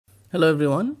Hello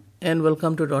everyone and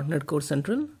welcome to .NET Core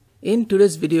Central. In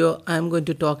today's video, I am going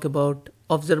to talk about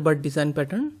observer design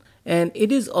pattern, and it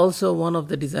is also one of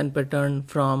the design pattern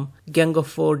from Gang of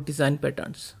 4 design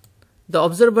patterns. The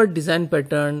observer design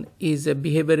pattern is a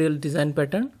behavioral design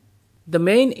pattern. The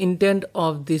main intent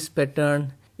of this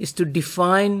pattern is to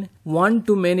define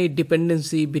one-to-many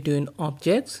dependency between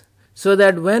objects so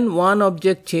that when one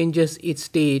object changes its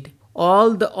state,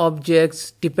 all the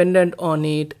objects dependent on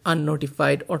it are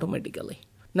notified automatically.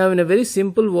 Now, in a very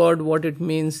simple word, what it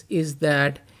means is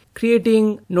that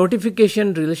creating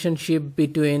notification relationship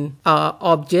between an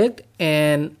object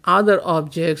and other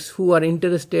objects who are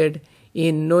interested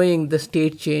in knowing the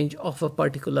state change of a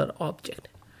particular object.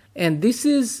 And this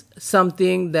is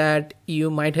something that you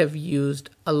might have used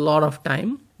a lot of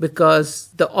time because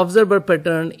the observer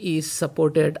pattern is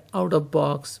supported out of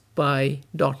box by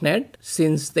 .NET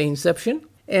since the inception.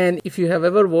 And if you have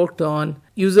ever worked on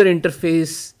user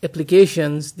interface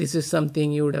applications, this is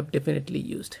something you would have definitely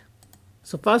used.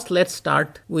 So first, let's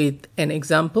start with an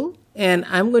example. And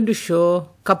I'm going to show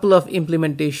a couple of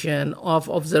implementation of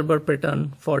observer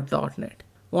pattern for .NET.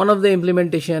 One of the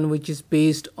implementation which is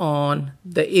based on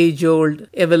the age-old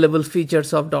available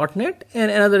features of .NET, and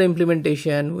another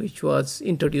implementation which was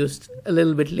introduced a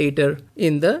little bit later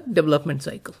in the development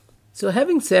cycle. So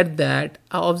having said that,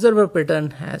 our observer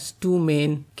pattern has two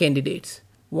main candidates.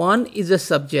 One is a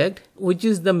subject, which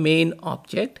is the main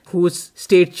object whose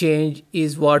state change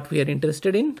is what we are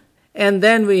interested in. And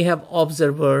then we have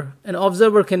observer. An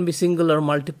observer can be single or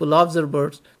multiple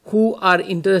observers who are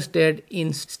interested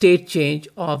in state change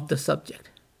of the subject.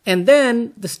 And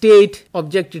then the state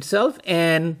object itself,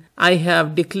 and I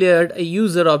have declared a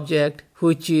user object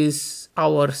which is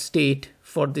our state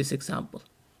for this example.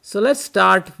 So let's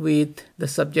start with the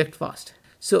subject first.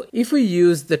 So if we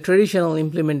use the traditional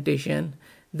implementation,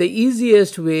 the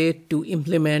easiest way to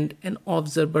implement an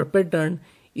observer pattern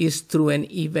is through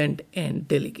an event and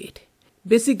delegate.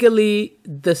 Basically,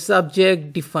 the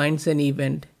subject defines an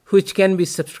event which can be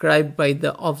subscribed by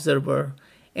the observer,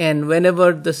 and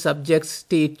whenever the subject's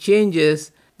state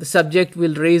changes, the subject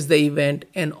will raise the event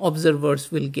and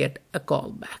observers will get a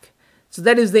callback. So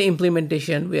that is the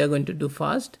implementation we are going to do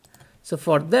first. So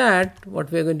for that,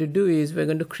 what we are going to do is we're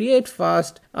going to create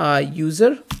first a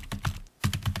user.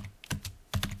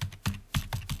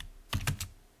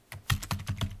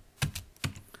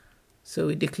 So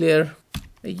we declare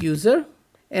a user,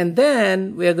 and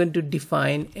then we are going to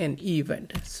define an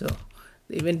event. So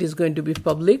the event is going to be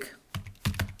public,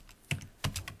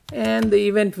 and the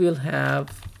event will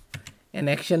have an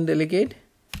action delegate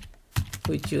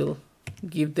which will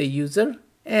give the user,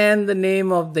 and the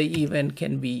name of the event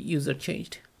can be user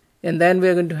changed. And then we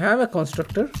are going to have a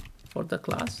constructor for the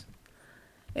class,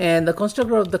 and the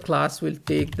constructor of the class will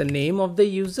take the name of the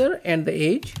user and the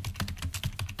age.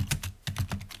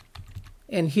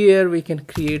 And here we can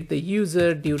create the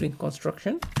user during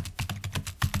construction.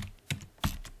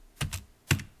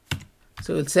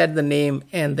 So we'll set the name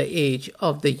and the age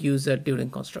of the user during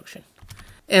construction.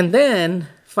 And then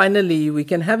finally, we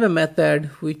can have a method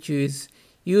which is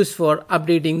used for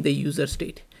updating the user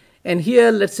state. And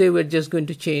here, let's say we're just going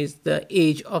to change the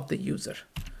age of the user.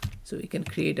 So we can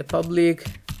create a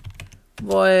public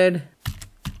void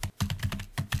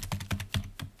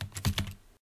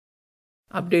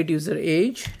update user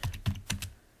age,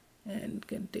 and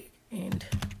can take int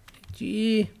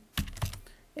g,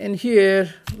 and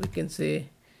here we can say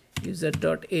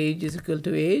user.age is equal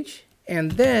to age.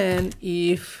 And then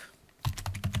if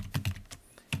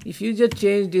user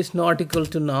changed is not equal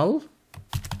to null,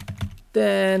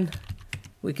 then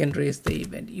we can raise the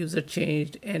event user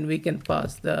changed, and we can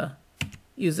pass the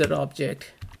user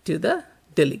object to the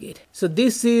delegate. So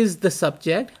this is the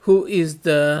subject who is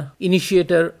the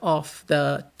initiator of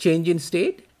the change in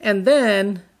state. And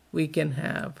then we can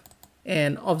have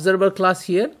an observer class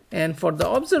here. And for the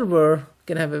observer, we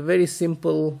can have a very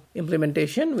simple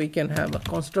implementation. We can have a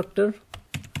constructor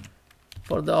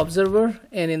for the observer.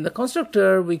 And in the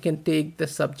constructor, we can take the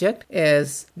subject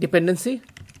as dependency.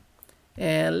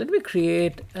 And let me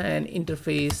create an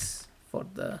interface for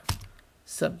the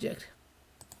subject.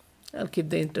 I'll keep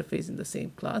the interface in the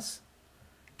same class.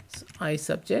 So I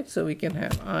subject, so we can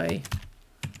have I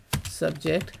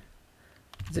subject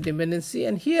the dependency,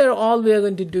 and here all we are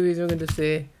going to do is we're going to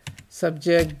say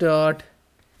subject dot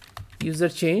user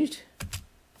changed,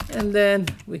 and then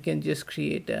we can just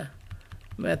create a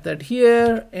method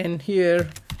here, and here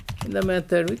in the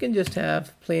method we can just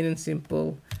have plain and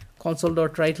simple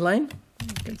console.writeLine.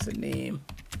 You can say name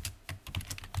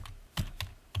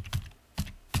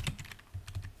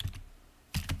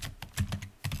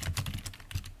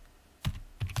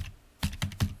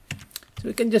So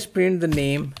we can just print the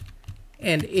name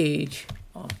and age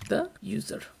of the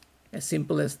user. As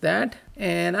simple as that.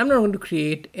 And I'm not going to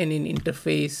create any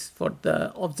interface for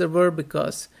the observer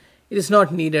because it is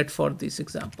not needed for this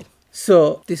example.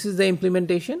 So this is the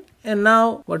implementation. And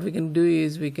now what we can do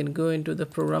is we can go into the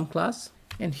program class,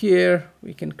 and here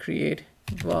we can create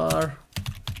var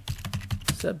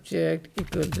subject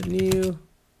equal to new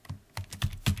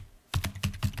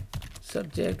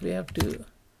subject. We have to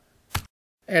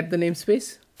add the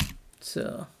namespace.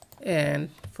 So, and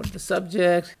for the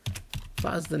subject,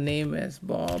 pass the name as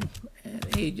Bob and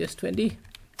age as 20.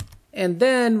 And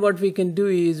then what we can do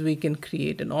is we can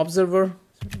create an observer.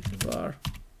 So var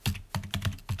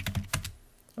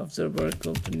observer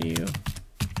equal to new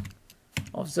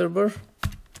observer.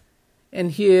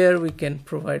 And here we can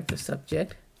provide the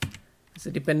subject as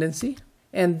a dependency.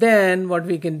 And then what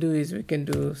we can do is we can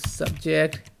do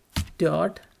subject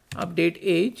dot update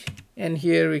age. And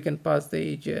here we can pass the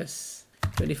age as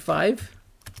 25.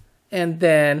 And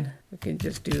then we can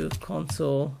just do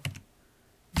console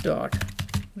dot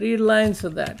read line so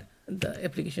that the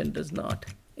application does not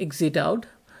exit out,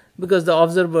 because the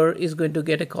observer is going to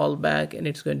get a callback and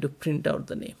it's going to print out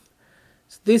the name.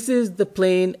 So this is the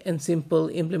plain and simple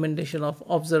implementation of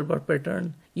observer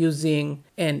pattern using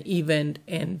an event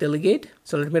and delegate.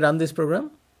 So let me run this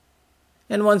program.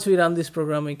 And once we run this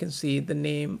program, we can see the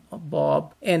name of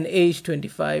Bob and age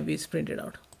 25 is printed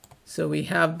out. So we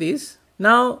have this.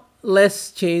 Now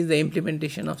let's change the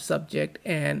implementation of subject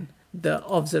and the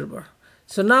observer.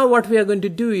 So now what we are going to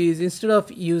do is, instead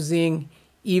of using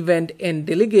event and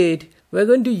delegate, we're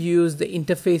going to use the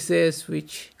interfaces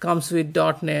which comes with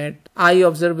 .NET,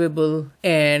 iObservable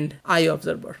and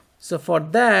iObserver. So for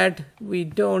that, we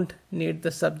don't need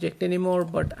the subject anymore,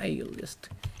 but I'll just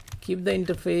keep the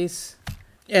interface.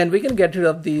 And we can get rid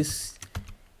of this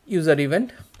user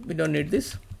event. We don't need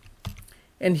this.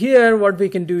 And here what we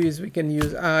can do is we can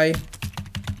use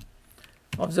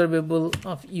iObservable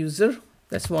of user.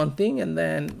 That's one thing. And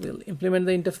then we'll implement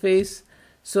the interface.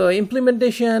 So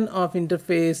implementation of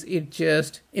interface, it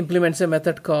just implements a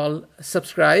method called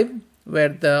subscribe where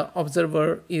the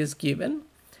observer is given.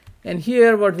 And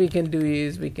here what we can do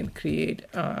is we can create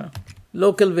a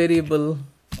local variable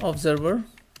observer.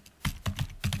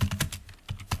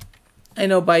 I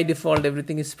know by default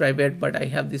everything is private, but I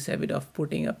have this habit of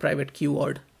putting a private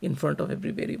keyword in front of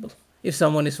every variable. If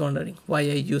someone is wondering why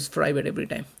I use private every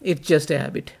time, it's just a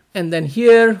habit. And then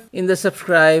here in the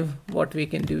subscribe, what we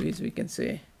can do is we can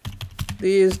say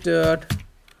this dot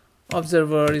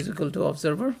observer is equal to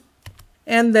observer.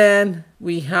 And then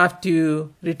we have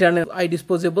to return an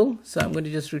iDisposable. So I'm going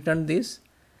to just return this.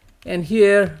 And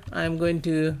here I'm going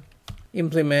to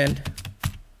implement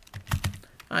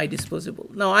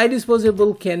iDisposable. Now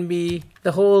iDisposable can be,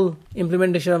 the whole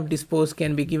implementation of dispose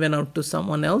can be given out to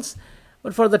someone else.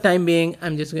 But for the time being,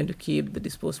 I'm just going to keep the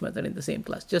dispose method in the same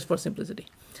class, just for simplicity.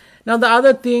 Now the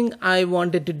other thing I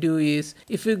wanted to do is,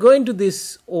 if we go into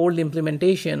this old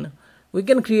implementation, we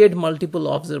can create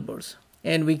multiple observers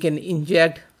and we can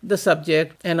inject the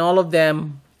subject and all of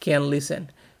them can listen.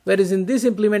 Whereas in this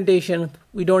implementation,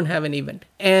 we don't have an event.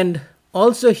 And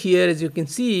also here, as you can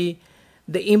see,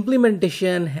 the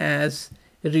implementation has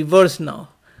reversed now.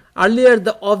 Earlier,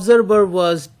 the observer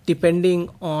was depending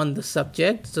on the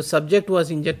subject. So subject was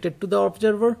injected to the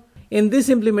observer. In this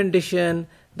implementation,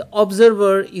 the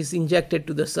observer is injected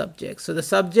to the subject. So the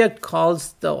subject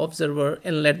calls the observer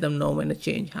and let them know when a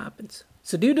change happens.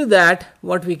 So due to that,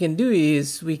 what we can do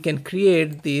is we can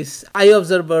create this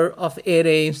iObserver of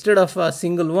array. Instead of a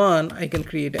single one, I can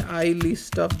create an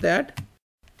iList of that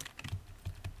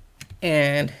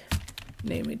and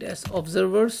name it as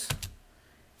observers.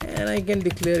 And I can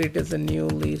declare it as a new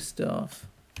list of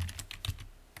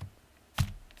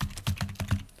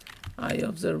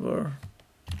iObserver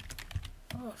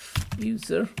of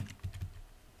user.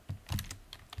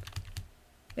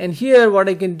 And here what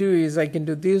I can do is I can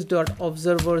do this dot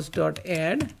observers dot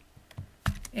add,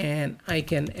 and I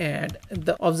can add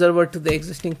the observer to the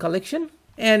existing collection.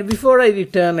 And before I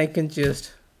return, I can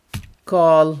just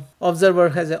call observer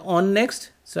has an on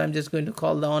next. So I'm just going to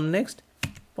call the on next,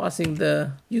 passing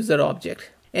the user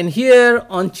object. And here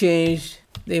on change,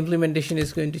 the implementation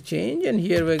is going to change. And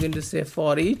here we're going to say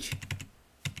for each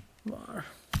var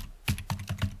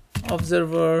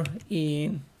observer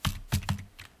in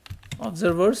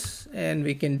observers, and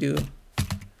we can do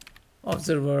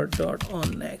observer dot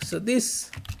on next. So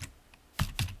this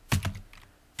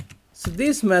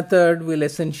method will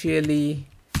essentially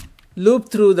loop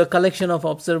through the collection of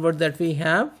observers that we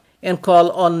have and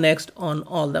call on next on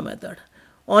all the method.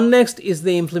 On next is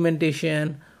the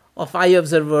implementation of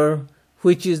iObserver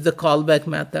which is the callback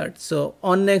method. So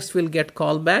onNext will get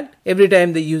callback every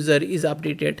time the user is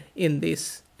updated in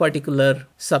this particular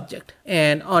subject.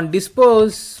 And on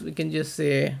dispose, we can just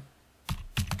say,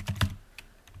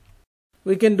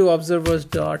 we can do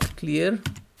observers.clear,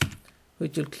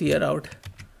 which will clear out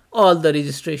all the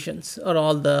registrations or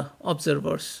all the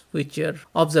observers which are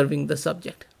observing the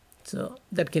subject. So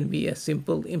that can be a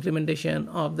simple implementation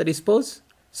of the dispose.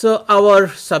 So our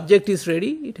subject is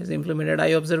ready. It has implemented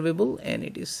iObservable, and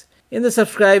it is in the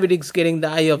subscribe. It is getting the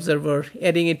iObserver,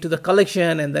 adding it to the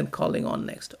collection, and then calling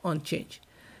onNext on change.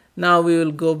 Now we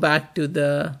will go back to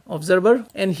the observer,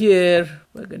 and here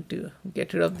we're going to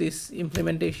get rid of this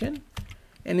implementation,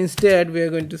 and instead we are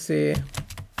going to say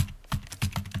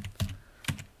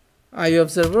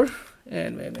iObserver,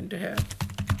 and we're going to have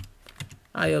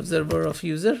iObserver of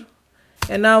user.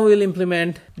 And now we'll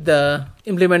implement the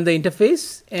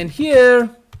interface, and here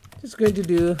it's going to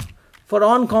do for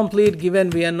on complete,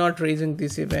 given we are not raising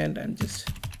this event, I'm just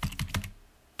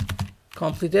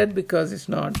completed because it's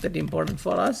not that important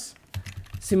for us.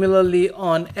 Similarly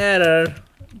on error,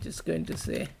 I'm just going to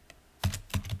say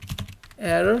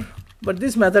error, but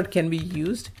this method can be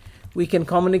used. We can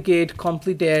communicate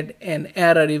completed and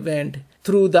error event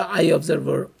through the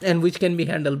iObserver, and which can be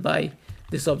handled by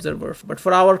this observer. But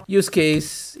for our use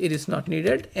case, it is not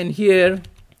needed. And here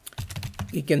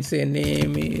we can say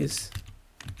name is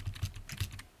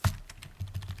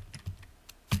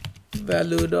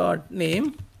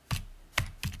value.name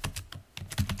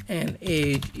and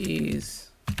age is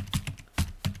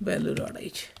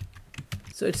value.age.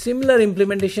 So it's similar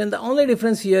implementation. The only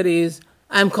difference here is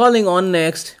I'm calling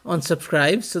onNext on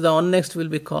subscribe. So the onNext will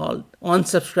be called on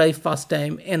subscribe first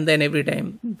time, and then every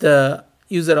time the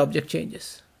user object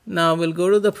changes. Now we'll go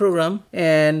to the program,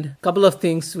 and a couple of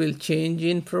things will change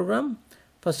in program.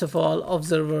 First of all,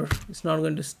 observer is not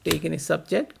going to take any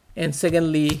subject. And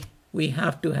secondly, we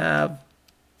have to have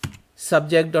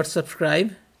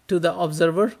subject.subscribe to the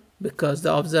observer, because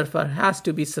the observer has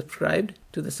to be subscribed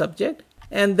to the subject.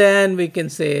 And then we can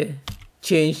say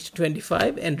change to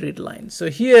 25 and read line. So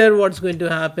here what's going to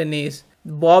happen is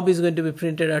Bob is going to be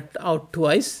printed out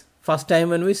twice. First time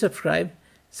when we subscribe,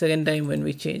 second time when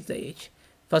we change the age.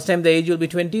 First time the age will be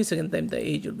 20, second time the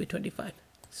age will be 25.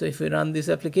 So if we run this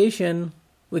application,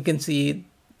 we can see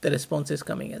the response is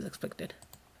coming as expected.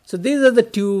 So these are the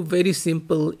two very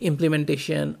simple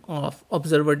implementation of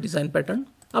observer design pattern.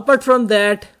 Apart from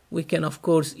that, we can of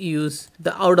course use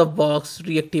the out-of-box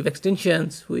reactive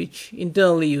extensions, which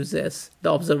internally uses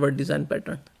the observer design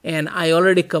pattern. And I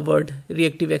already covered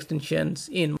reactive extensions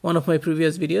in one of my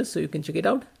previous videos, so you can check it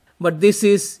out. But this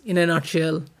is in a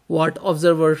nutshell what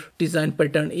observer design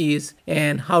pattern is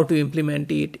and how to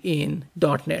implement it in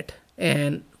 .NET.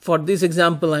 And for this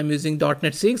example, I'm using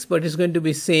 .NET 6, but it's going to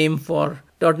be same for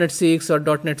 .NET 6 or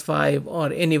 .NET 5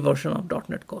 or any version of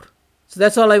 .NET Core. So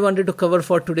that's all I wanted to cover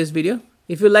for today's video.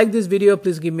 If you like this video,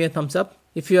 please give me a thumbs up.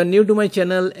 If you are new to my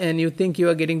channel and you think you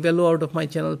are getting value out of my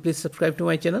channel, please subscribe to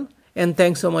my channel. And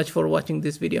thanks so much for watching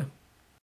this video.